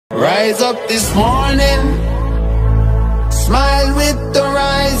Rise up this morning, smile with the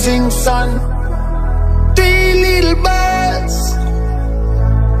rising sun. Three little birds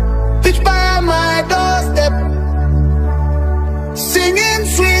pitch by my doorstep, singing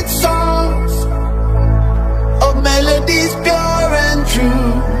sweet songs of melodies pure and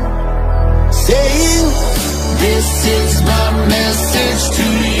true, saying, this is my message to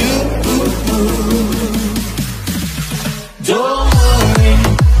you. Don't worry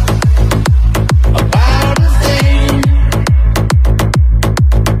about a thing,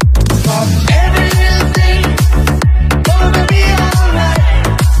 'cause every little thing gonna be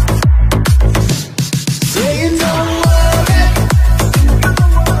alright. Saying don't worry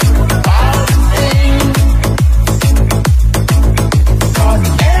about a thing, 'cause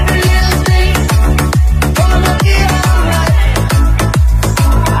every little thing gonna be alright.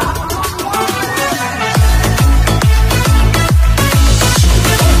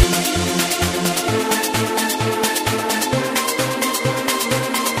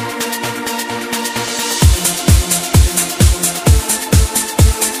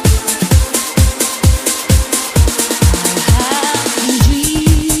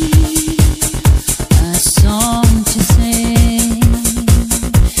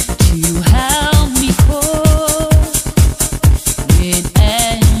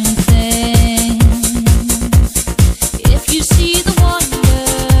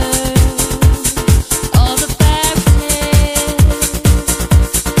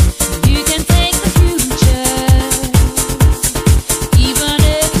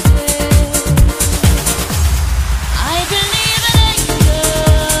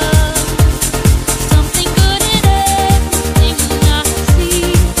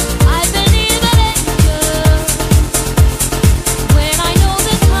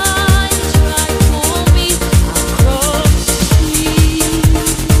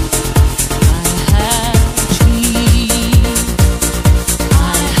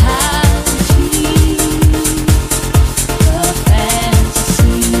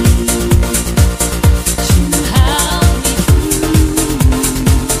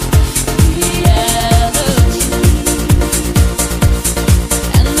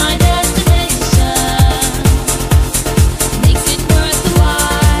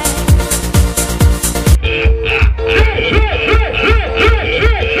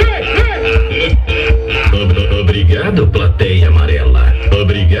 Obrigado, plateia amarela.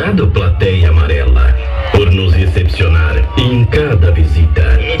 Obrigado, plateia amarela, por nos recepcionar em cada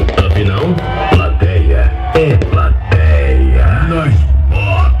visita. Afinal, plateia é plateia. Nós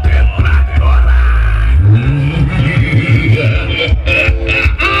bota é pra chorar.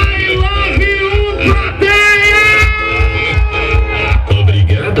 I love you, plateia!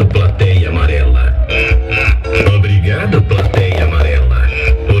 Obrigado, plateia amarela. Obrigado, plateia amarela,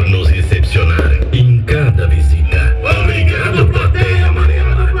 por nos recepcionar em cada visita. Obrigado, plateia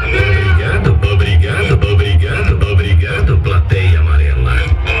amarela. Obrigado, obrigado, obrigado, obrigado, plateia amarela,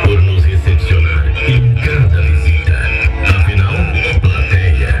 por nos recepcionar em cada visita. Afinal,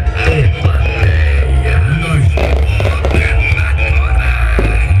 plateia é plateia. Nós bota é pra chorar.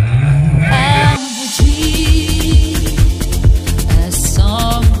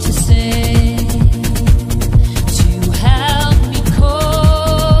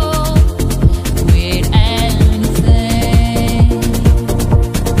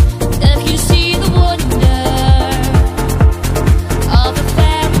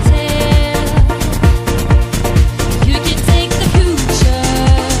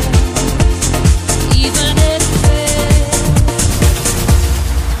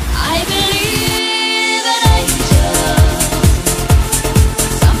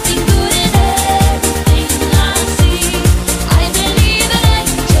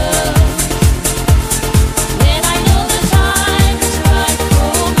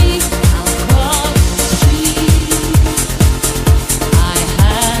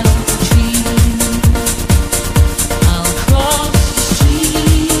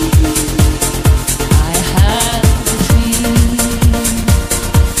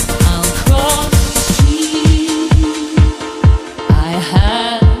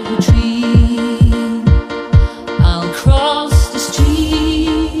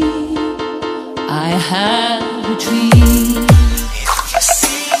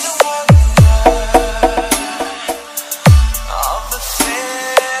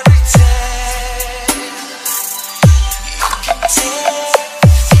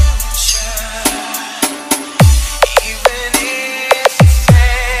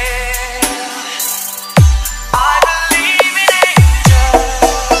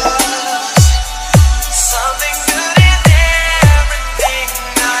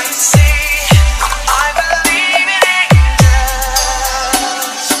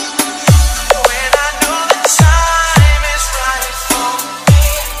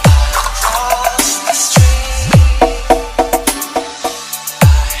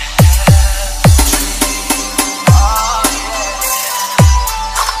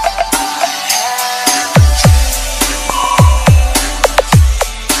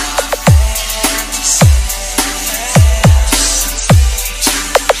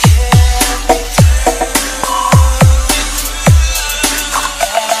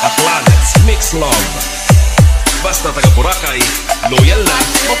 sa taga Boracay, loyal na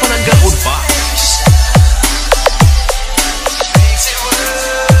o pananggapon pa.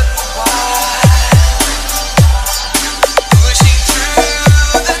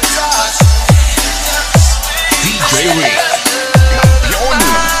 DJ Rick,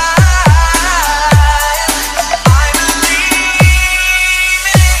 campeón.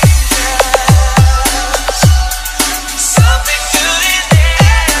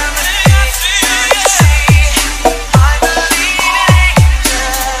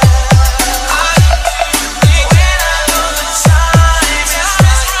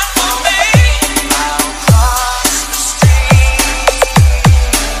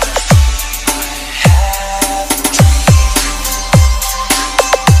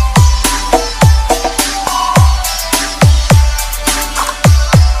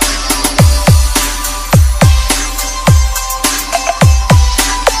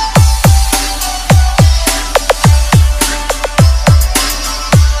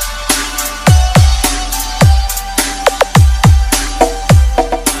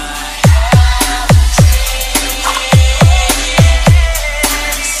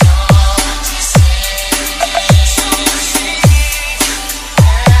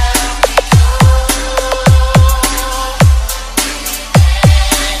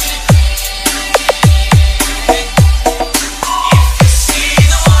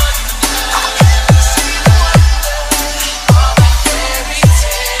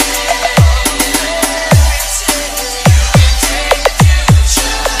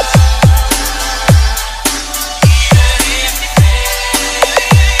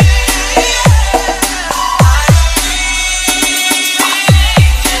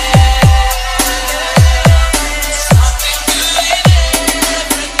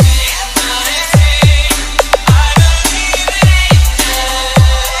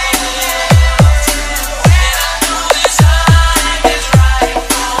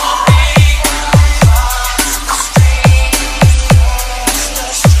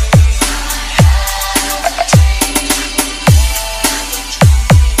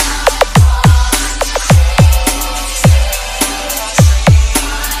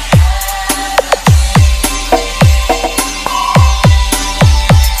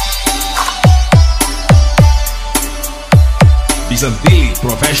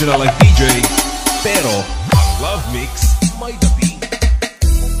 Professional like DJ, pero ang Love Mix may